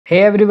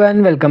Hey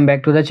everyone, welcome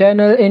back to the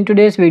channel. In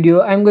today's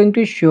video, I'm going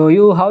to show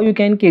you how you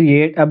can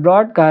create a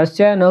broadcast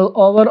channel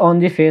over on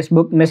the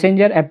Facebook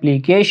Messenger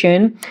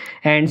application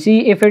and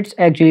see if it's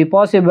actually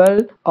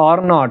possible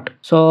or not.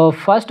 So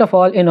first of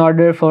all, in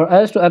order for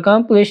us to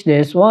accomplish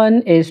this,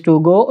 one is to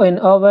go in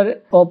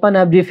open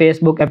up the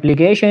Facebook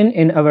application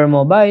in our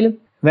mobile.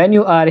 When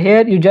you are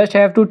here, you just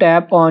have to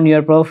tap on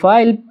your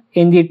profile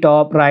in the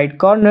top right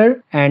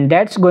corner, and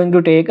that's going to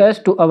take us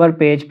to our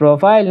page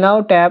profile.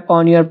 Now tap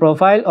on your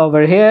profile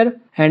over here,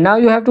 and now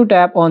you have to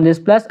tap on this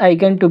plus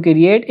icon to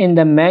create in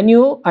the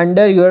menu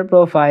under your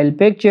profile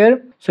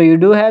picture. So you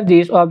do have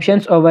these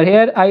options over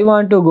here. I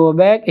want to go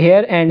back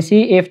here and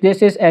see if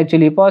this is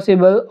actually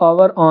possible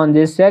over on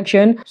this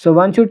section. So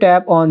once you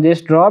tap on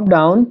this drop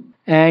down,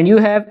 and you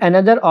have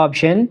another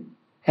option,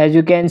 as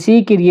you can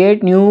see,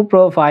 create new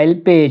profile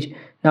page.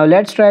 Now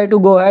let's try to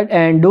go ahead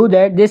and do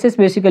that. This is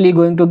basically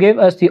going to give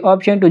us the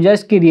option to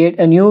just create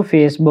a new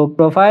Facebook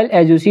profile.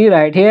 As you see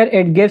right here,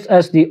 it gives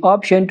us the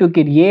option to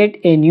create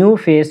a new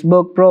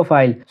Facebook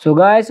profile. So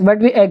guys, what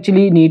we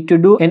actually need to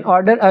do in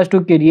order us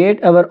to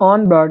create our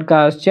own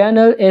broadcast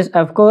channel is,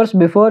 of course,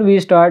 before we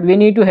start, we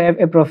need to have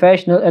a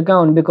professional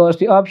account, because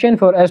the option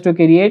for us to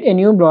create a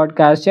new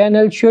broadcast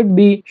channel should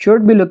be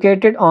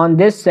located on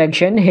this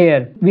section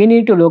here. We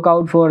need to look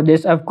out for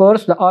this. Of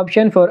course, the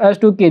option for us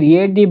to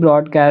create the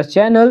broadcast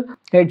channel,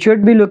 it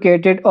should be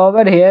located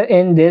over here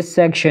in this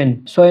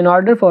section. So in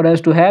order for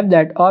us to have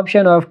that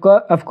option, of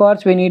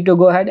course we need to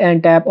go ahead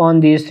and tap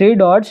on these three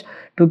dots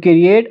to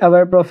create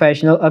our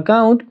professional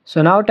account.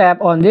 So now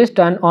tap on this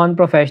turn on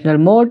professional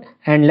mode,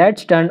 and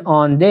let's turn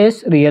on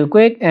this real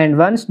quick. And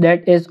once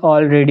that is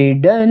already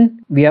done,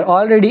 we are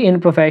already in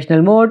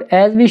professional mode,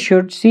 as we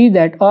should see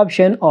that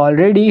option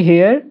already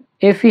here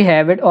if we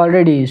have it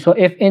already. So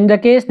if in the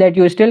case that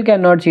you still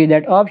cannot see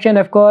that option,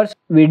 of course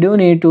we do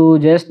need to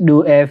just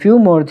do a few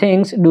more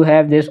things to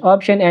have this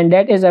option, and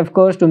that is, of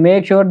course, to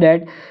make sure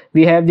that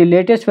we have the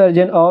latest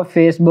version of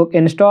Facebook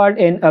installed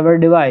in our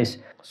device.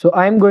 So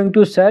I'm going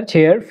to search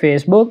here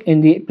Facebook in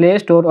the Play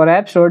Store or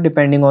App Store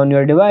depending on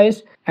your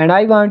device, and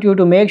I want you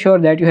to make sure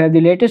that you have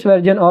the latest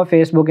version of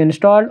Facebook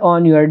installed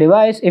on your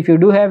device. If you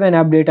do have an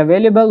update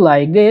available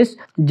like this,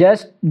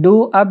 just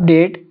do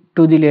update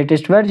to the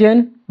latest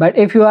version. But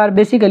if you are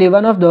basically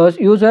one of those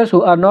users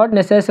who are not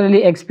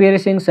necessarily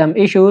experiencing some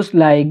issues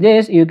like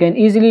this, you can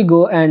easily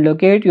go and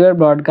locate your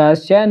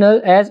broadcast channel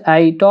as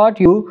I taught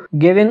you,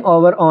 giving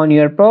over on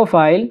your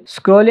profile,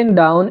 scrolling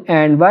down,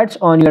 and what's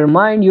on your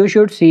mind, you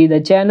should see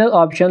the channel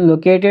option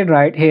located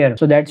right here.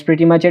 So that's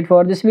pretty much it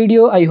for this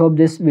video. I hope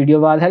this video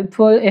was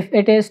helpful. If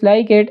it is,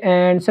 like it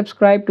and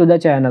subscribe to the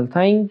channel.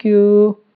 Thank you.